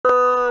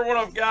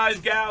what up, guys,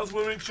 gals,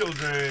 women,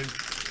 children?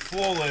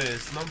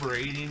 Flawless, number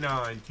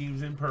 89.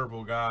 Teams in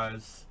purple,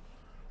 guys.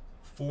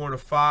 4 and a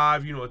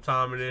 5. You know what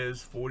time it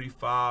is.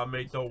 45.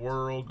 Make the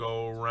world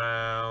go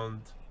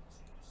round.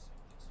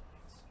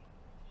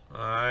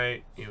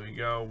 Alright, here we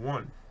go.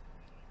 1.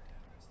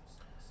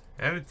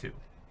 And a 2.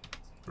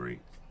 3.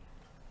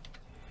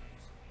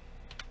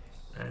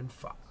 And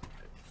 5.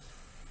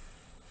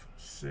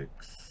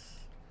 6.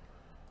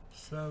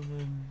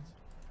 7.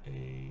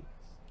 8.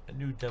 I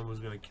knew 10 was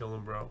going to kill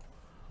him, bro.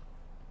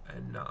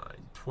 And 9.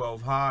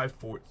 12 high.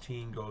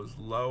 14 goes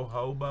low.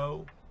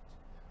 Hobo.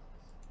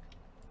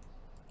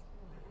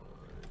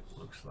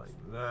 Looks like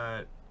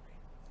that.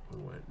 We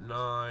went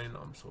 9.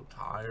 I'm so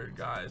tired,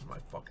 guys. My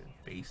fucking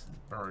face is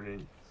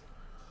burning.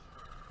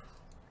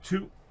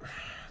 2,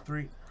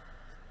 3,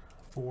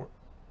 4,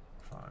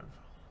 5,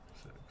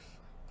 6,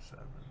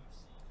 7,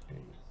 8,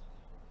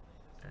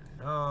 and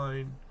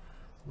 9.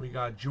 We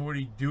got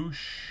Jordy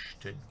Douche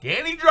to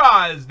Danny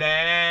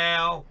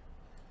Drysdale.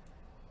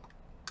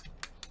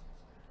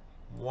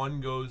 1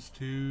 goes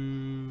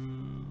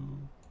to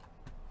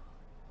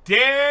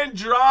Dan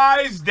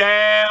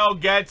Drysdale.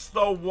 Gets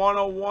the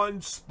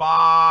 101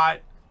 spot.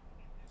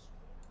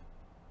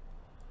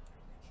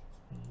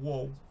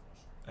 Whoa.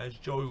 As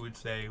Joey would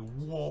say,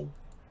 whoa.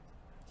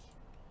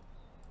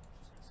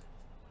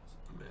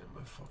 Man,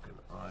 my fucking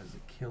eyes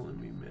are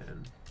killing me,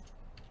 man.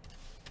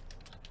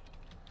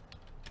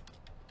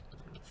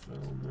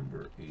 Film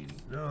number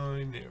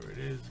 89. There it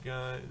is,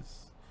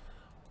 guys.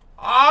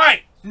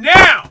 Alright,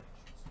 now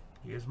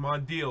here's my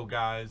deal,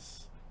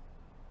 guys.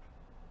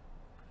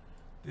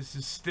 This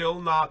is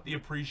still not the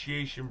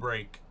appreciation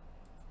break.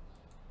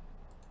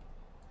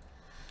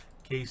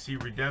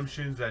 KC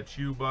Redemptions, that's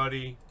you,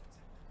 buddy.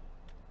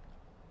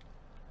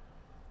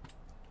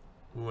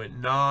 We went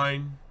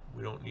 9.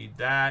 We don't need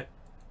that.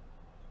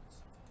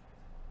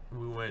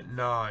 We went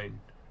 9.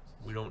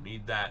 We don't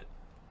need that.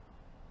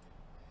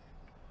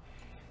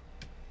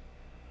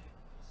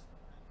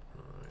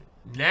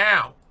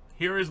 Now,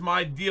 here is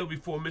my deal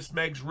before Miss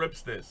Megs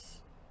rips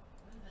this.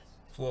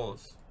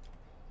 Flawless.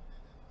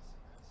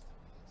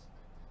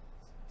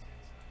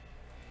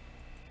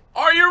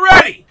 Are you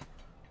ready?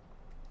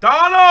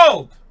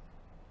 Donald!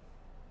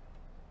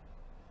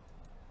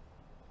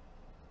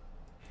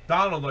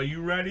 Donald, are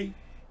you ready?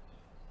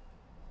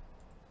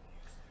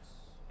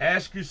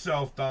 Ask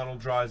yourself,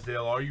 Donald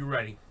Drysdale, are you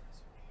ready?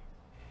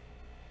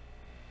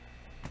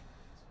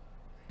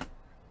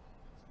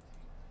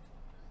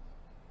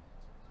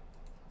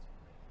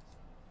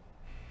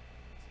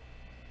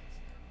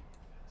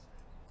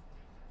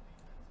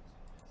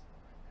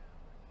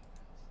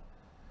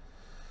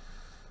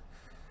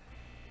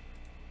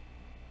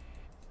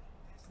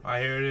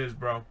 Here it is,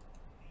 bro.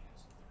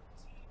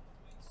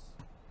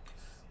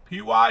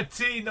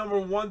 PYT number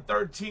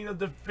 113 of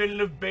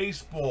Definitive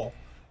Baseball.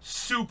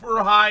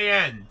 Super high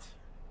end.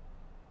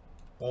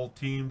 All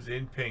teams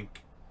in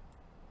pink.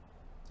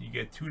 You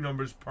get 2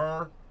 numbers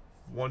per.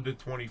 1 to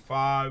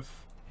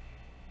 25.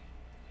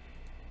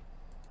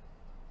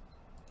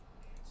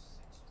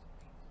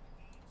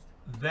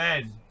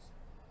 Then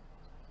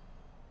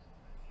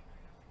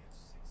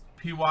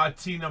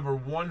PYT number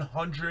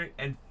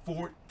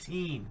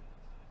 114.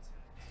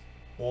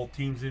 All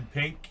teams in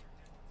pink.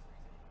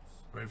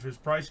 Ready for this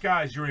price,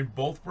 guys? You're in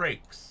both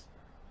breaks.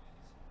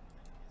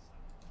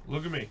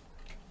 Look at me.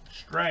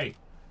 Stray.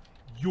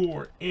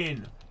 You're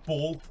in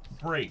both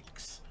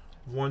breaks.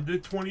 1 to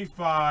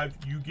 25.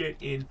 You get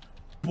in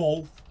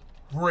both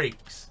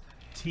breaks.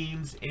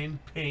 Teams in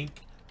pink.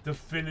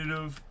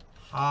 Definitive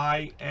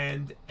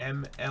high-end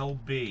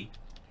MLB.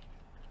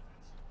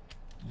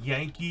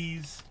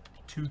 Yankees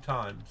 2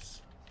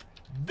 times.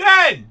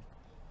 Then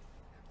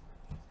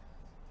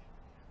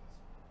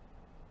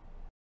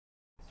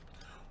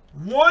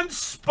one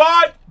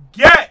spot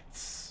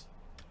gets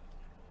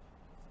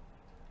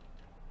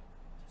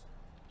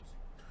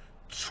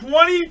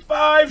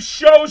 25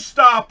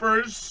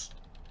 showstoppers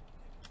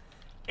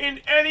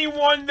in any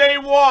one they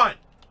want.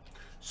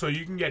 So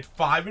you can get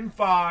 5 and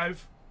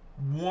 5,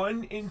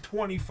 1 in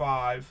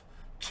 25,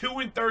 2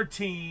 and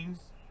 13,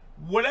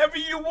 whatever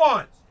you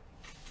want.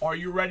 Are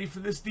you ready for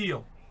this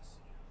deal?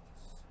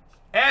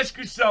 Ask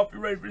yourself, you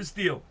ready for this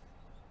deal?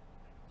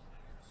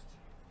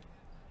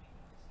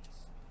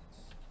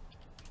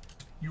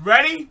 You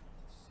ready?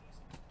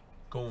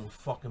 Going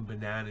fucking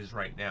bananas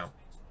right now.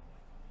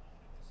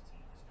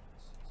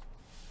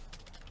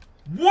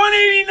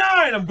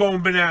 189, I'm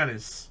going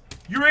bananas.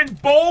 You're in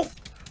both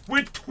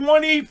with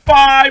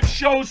 25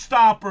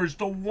 showstoppers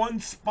to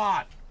 1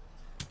 spot.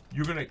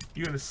 You're gonna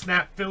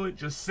snap fill it,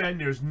 just send.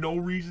 There's no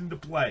reason to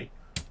play.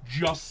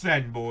 Just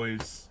send,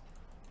 boys.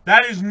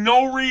 That is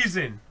no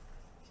reason.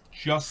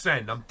 Just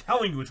send. I'm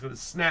telling you it's gonna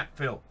snap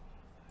fill.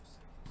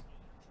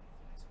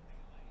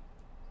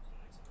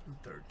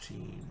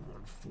 13,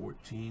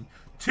 114,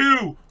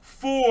 2,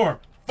 4,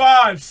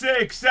 5,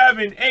 6,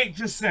 7, 8.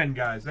 Just send,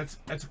 guys. That's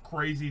a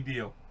crazy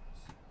deal.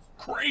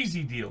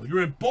 Crazy deal.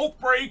 You're in both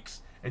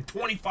breaks and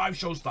 25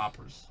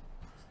 showstoppers.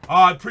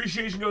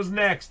 Appreciation goes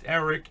next,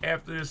 Eric,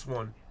 after this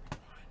one.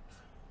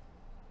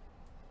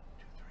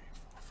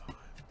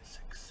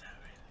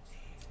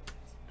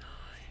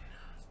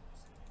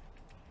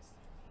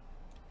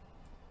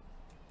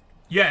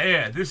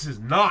 Yeah, this is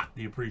not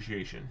the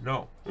appreciation.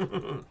 No.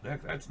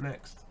 That's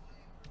next.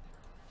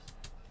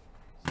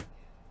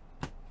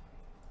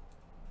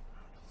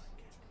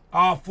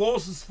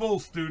 Floss is full,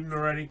 student,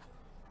 already.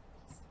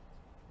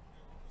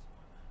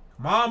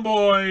 Come on,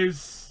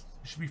 boys.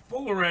 It should be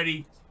full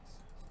already.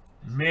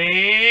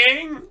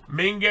 Ming.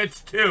 Ming gets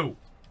 2.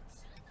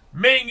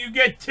 Ming, you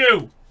get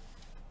 2.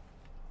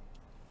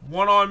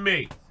 1 on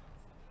me.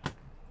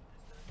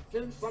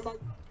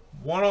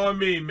 1 on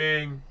me,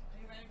 Ming.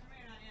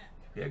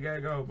 Yeah,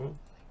 gotta go, boo.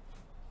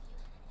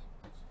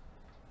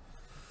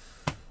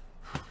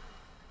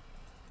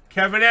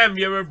 Kevin M,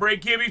 you ever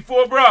break here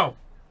before, bro?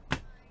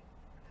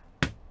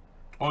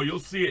 Oh, you'll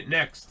see it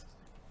next.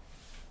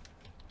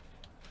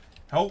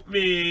 Help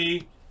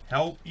me.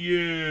 Help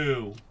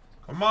you.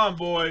 Come on,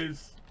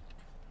 boys.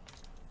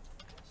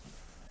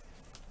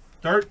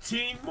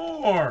 13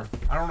 more.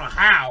 I don't know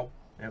how.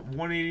 At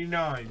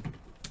 189.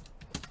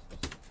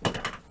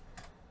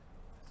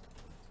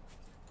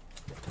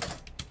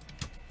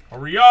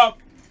 Hurry up.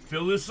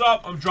 Fill this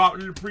up. I'm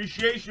dropping an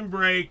appreciation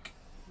break.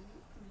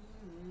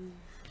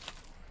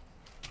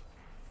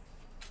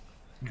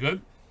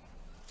 Good?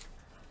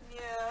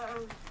 Yeah.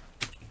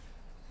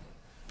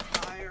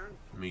 Tired.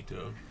 Me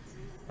too.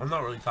 I'm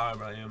not really tired,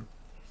 but I am.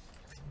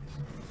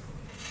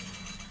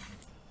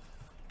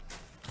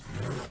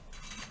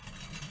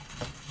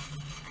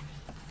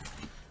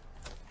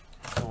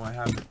 Oh, I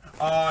have it.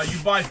 You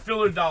buy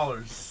filler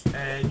dollars,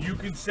 and you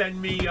can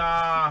send me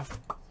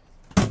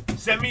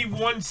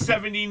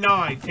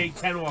 179. Take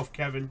 10 off,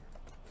 Kevin.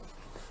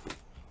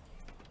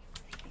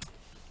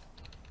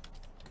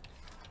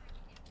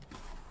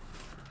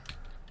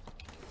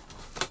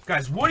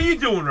 Guys, what are you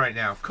doing right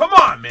now? Come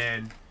on,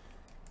 man.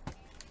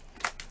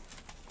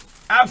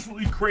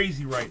 Absolutely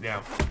crazy right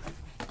now.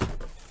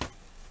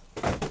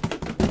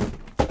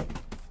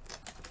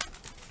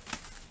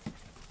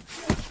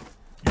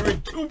 You're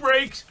in 2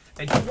 breaks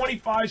and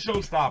 25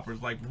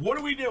 showstoppers. Like, what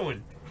are we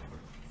doing?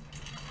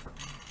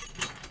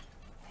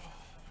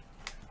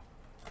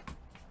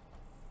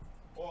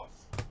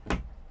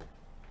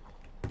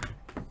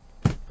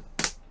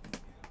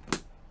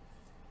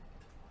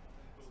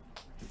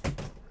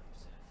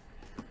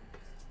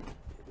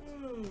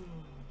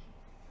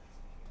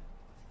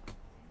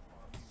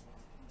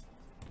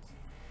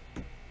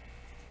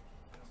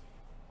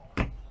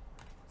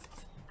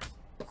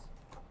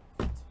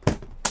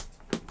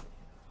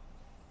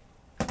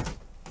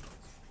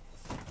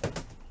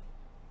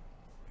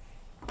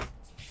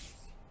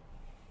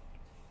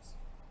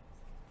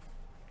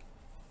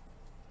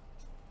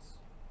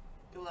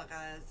 Good luck,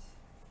 guys.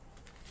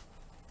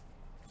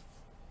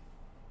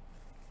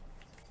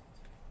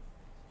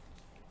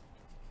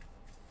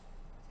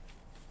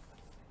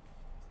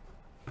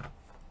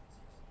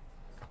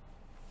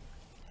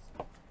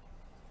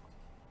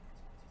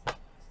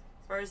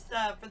 First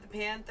up for the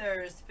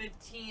Panthers,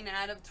 15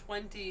 out of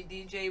 20,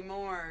 DJ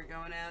Moore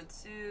going out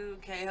to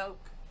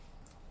K-Hoke.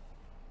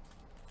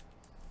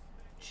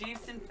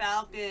 Chiefs and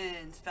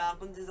Falcons.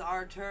 Falcons is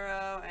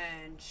Arturo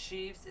and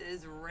Chiefs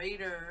is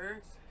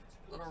Raider.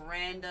 Little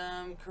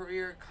random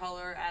career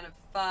color out of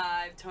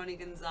 5, Tony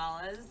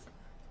Gonzalez.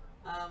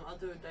 I'll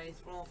do a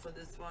dice roll for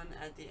this one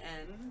at the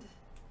end.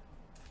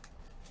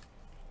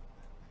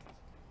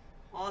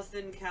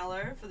 Austin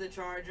Keller for the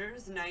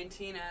Chargers,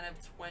 19 out of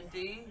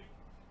 20.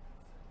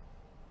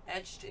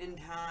 Etched in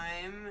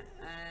time,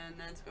 and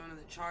that's going to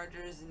the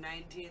Chargers.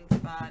 19th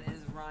spot is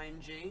Ryan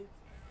G.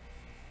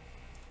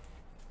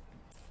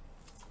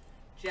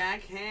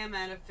 Jack Ham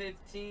out of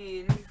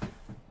 15.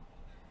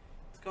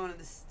 Going to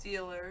the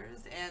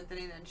Steelers.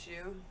 Anthony, that's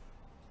you.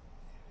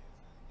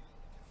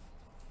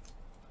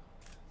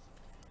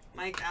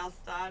 Mike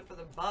Alstott for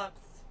the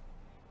Bucks.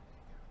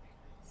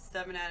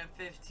 7 out of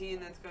 15.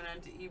 That's going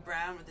out to E.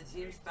 Brown with the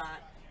team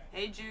spot.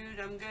 Hey Jude,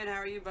 I'm good. How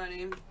are you,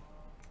 buddy?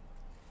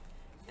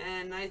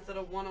 And nice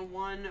little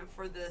 1-on-1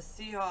 for the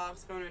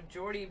Seahawks. Going to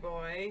Jordy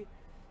Boy.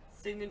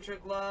 Signature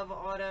glove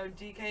auto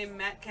DK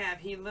Metcalf.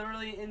 He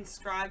literally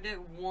inscribed it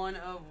 1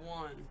 of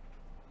 1.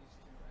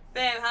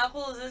 Babe, how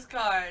cool is this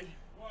card?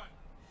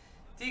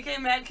 DK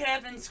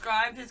Metcalf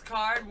inscribed his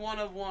card 1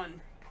 of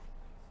 1.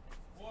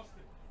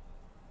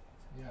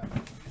 Yeah.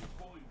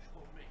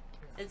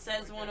 It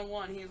says 1 of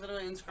 1. He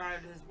literally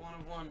inscribed his 1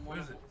 of 1. What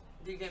is it?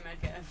 DK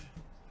Metcalf.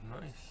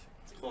 Nice.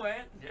 It's cool,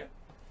 right? Yeah.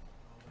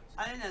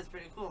 I think that's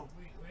pretty cool.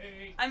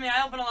 I mean,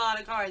 I open a lot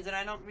of cards,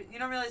 and you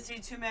don't really see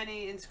too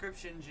many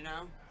inscriptions, you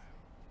know.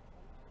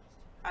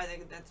 I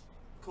think that's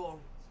cool.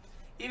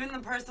 Even the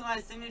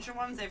personalized signature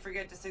ones, they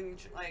forget to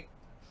signature, like,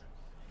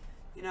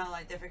 you know,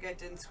 like they forget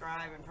to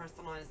inscribe and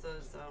personalize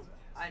those. So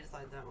I just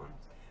like that one.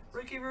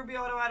 Ricky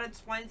Rubio auto out of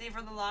 20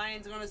 for the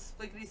Lions. Going to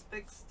Splickety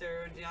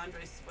Spickster,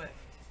 DeAndre Swift.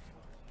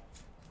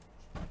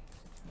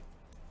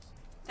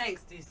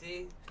 Thanks,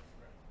 DC.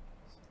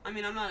 I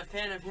mean, I'm not a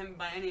fan of him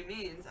by any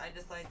means. I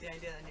just like the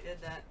idea that he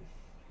did that.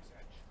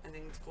 I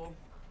think it's cool.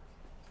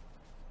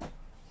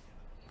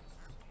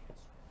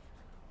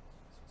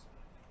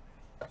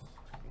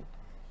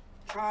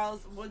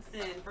 Charles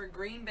Woodson for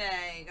Green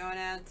Bay. Going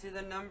out to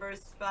the number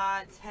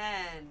spot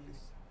 10.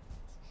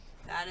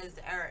 That is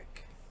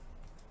Eric.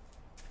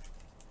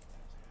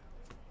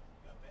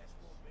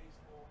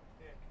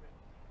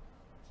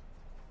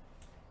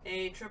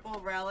 A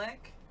triple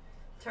relic.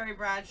 Terry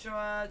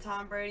Bradshaw,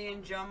 Tom Brady,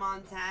 and Joe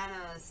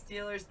Montana.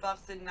 Steelers,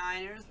 Bucks, and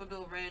Niners. We'll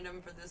do a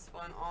random for this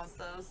one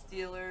also.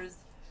 Steelers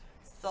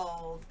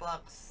sold,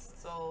 Bucks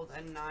sold,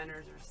 and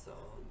Niners are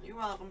sold. You're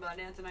welcome,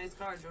 buddy. That's a nice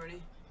card,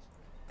 Jordy.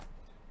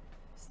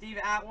 Steve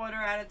Atwater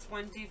out of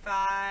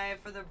 25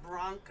 for the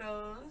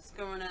Broncos.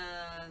 Going to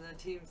the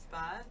team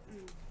spot.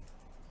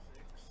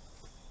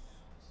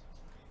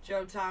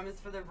 Joe Thomas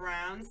for the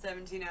Browns.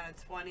 17 out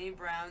of 20.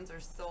 Browns are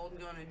sold.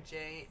 Going to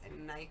Jay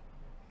and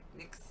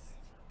Nixon.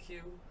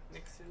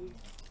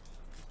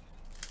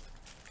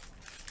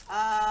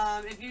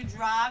 If you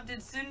dropped,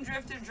 did Soon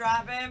Drifter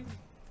drop him?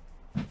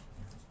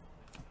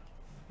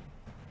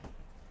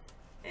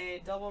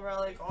 A double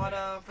relic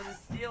auto for the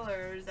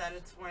Steelers out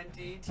of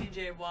 20.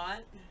 TJ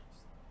Watt.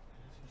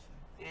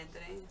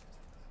 Anthony.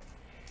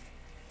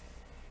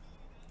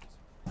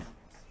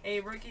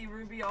 A rookie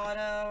Ruby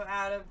auto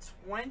out of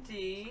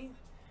 20.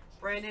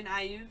 Brandon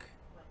Ayuk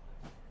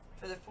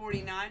for the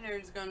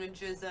 49ers, going to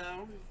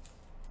Jizzo.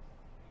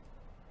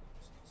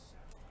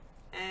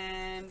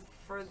 And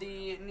for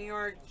the New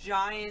York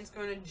Giants,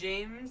 going to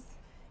James.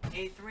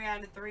 A 3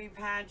 out of 3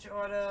 patch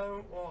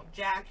auto. Well,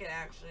 jacket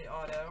actually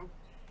auto.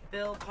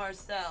 Bill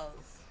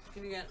Parcells.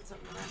 Can you get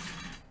something like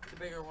that? It's a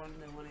bigger one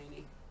than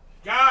 180.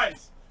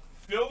 Guys,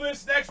 fill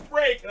this next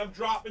break, and I'm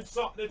dropping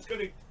something that's going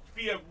to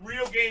be a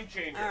real game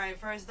changer. All right,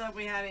 first up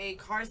we have a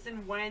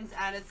Carson Wentz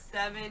out of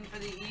 7 for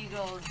the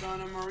Eagles. Going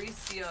to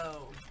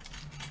Mauricio.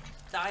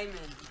 Diamond.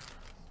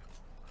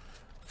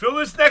 Fill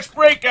this next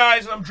break,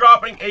 guys, and I'm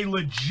dropping a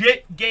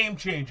legit game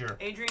changer.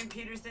 Adrian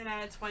Peterson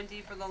out of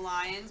 20 for the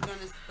Lions. Going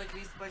to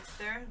Slickly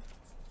Splickster.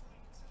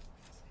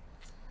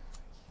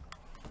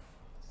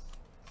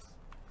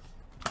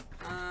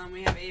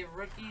 We have a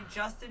rookie,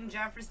 Justin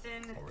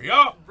Jefferson. Hurry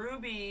up.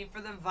 Ruby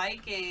for the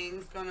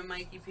Vikings. Going to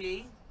Mikey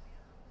P.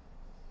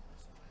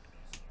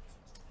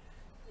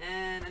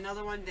 And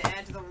another one to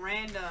add to the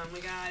random.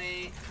 We got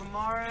a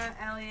Kamara,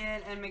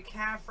 Elliott, and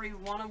McCaffrey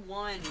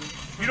 1-of-1.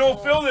 If you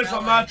don't fill this,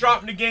 I'm not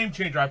dropping the game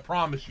changer. I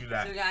promise you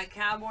that. So we got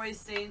Cowboys,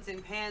 Saints,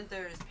 and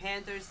Panthers.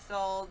 Panthers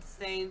sold,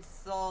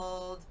 Saints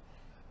sold,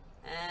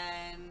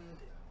 and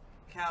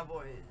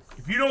Cowboys.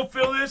 If you don't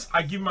fill this,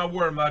 I give you my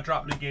word, I'm not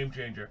dropping the game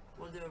changer.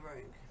 We'll do a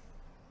break.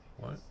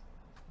 What?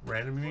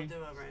 Random, you mean? We'll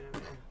do a random,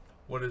 yeah.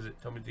 What is it?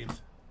 Tell me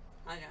teams.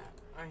 I got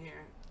it. Right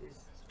here.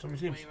 Tell me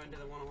teams. You want to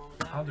do the 1-on-1 with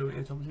that? I'll do it.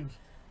 Yeah, tell me teams.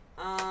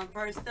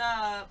 First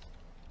up,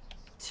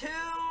 2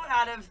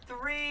 out of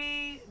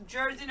 3,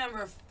 jersey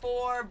number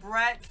 4,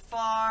 Brett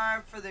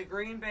Favre for the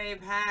Green Bay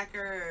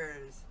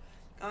Packers.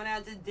 Going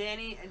out to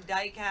Danny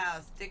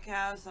Dykehouse.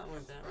 Dickhouse, something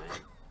like that,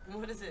 right?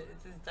 What is it?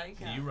 It says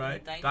Dykehouse. You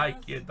right? Dyke,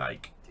 yeah,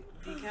 Dyke.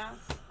 Dykehouse?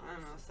 I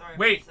don't know. Sorry.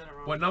 Wait, if I said it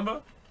wrong. what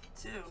number?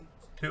 2.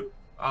 2?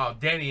 Oh,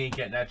 Danny ain't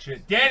getting that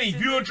shit. Danny, if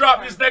you don't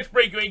drop this next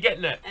break, you ain't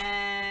getting that.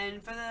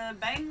 And for the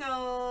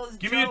Bengals,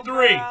 give me a 3.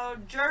 Burrow,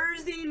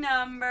 jersey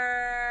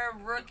number,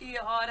 rookie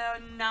auto,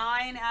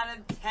 9 out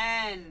of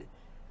 10.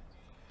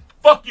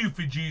 Fuck you,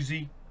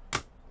 Fajeezy.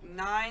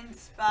 9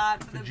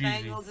 spot for the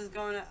Fajeezy. Bengals is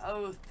going to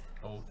Oath.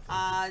 Oath.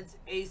 Odds,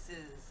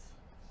 aces.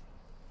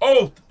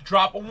 Oath.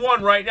 Drop a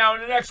 1 right now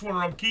in the next one,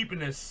 or I'm keeping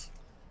this.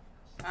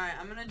 Alright,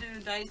 I'm going to do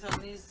dice on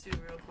these 2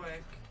 real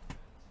quick.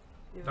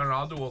 No,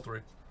 I'll do all 3.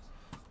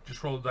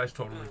 Just roll the dice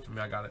totally for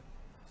me. I got it.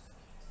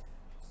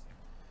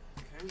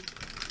 Okay.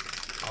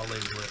 I'll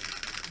label it.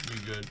 You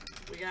good.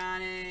 We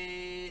got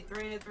a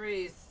 3 and a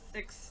 3,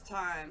 6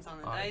 times on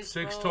the dice.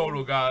 6 roll.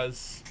 total,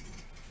 guys.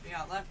 We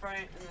got left, right,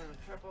 and then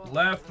a triple.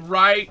 Left,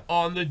 right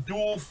on the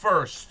duel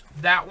first.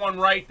 That one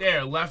right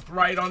there. Left,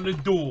 right on the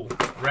duel.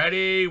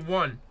 Ready?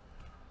 1,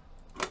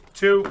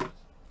 2,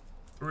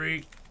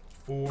 3,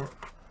 4,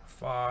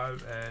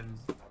 5, and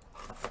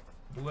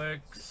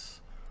Blix.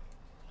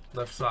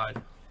 Left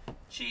side.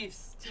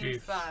 Chiefs, team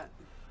Chiefs. spot.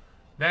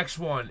 Next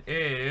one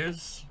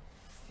is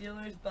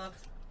Steelers,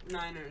 Bucks,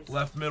 Niners.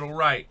 left, middle,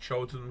 right.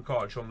 Show it to them the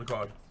card. Show them the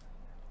card.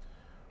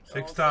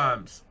 6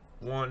 times.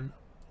 1,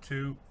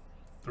 2,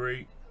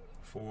 3,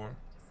 4,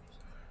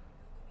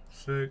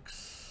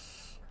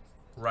 6.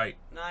 Right.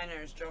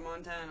 Niners, Joe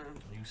Montana.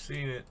 You've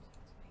seen it.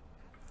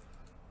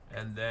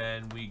 And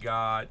then we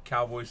got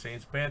Cowboys,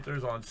 Saints,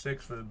 Panthers on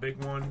 6 for the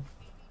big one.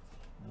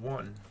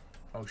 1.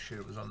 Oh shit,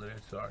 it was under there.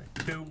 Sorry.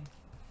 2,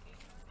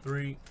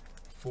 3,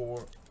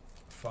 4,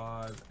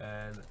 5,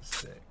 and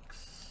 6.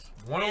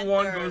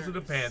 101 goes to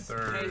the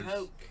Panthers.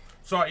 K-Hoke.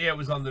 Sorry, yeah, it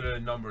was under the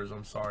numbers.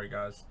 I'm sorry,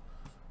 guys.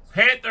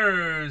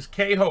 Panthers,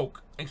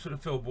 K-Hoke. Thanks for the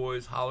fill,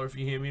 boys. Holler if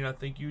you hear me, and I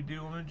think you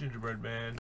do. I'm a gingerbread man.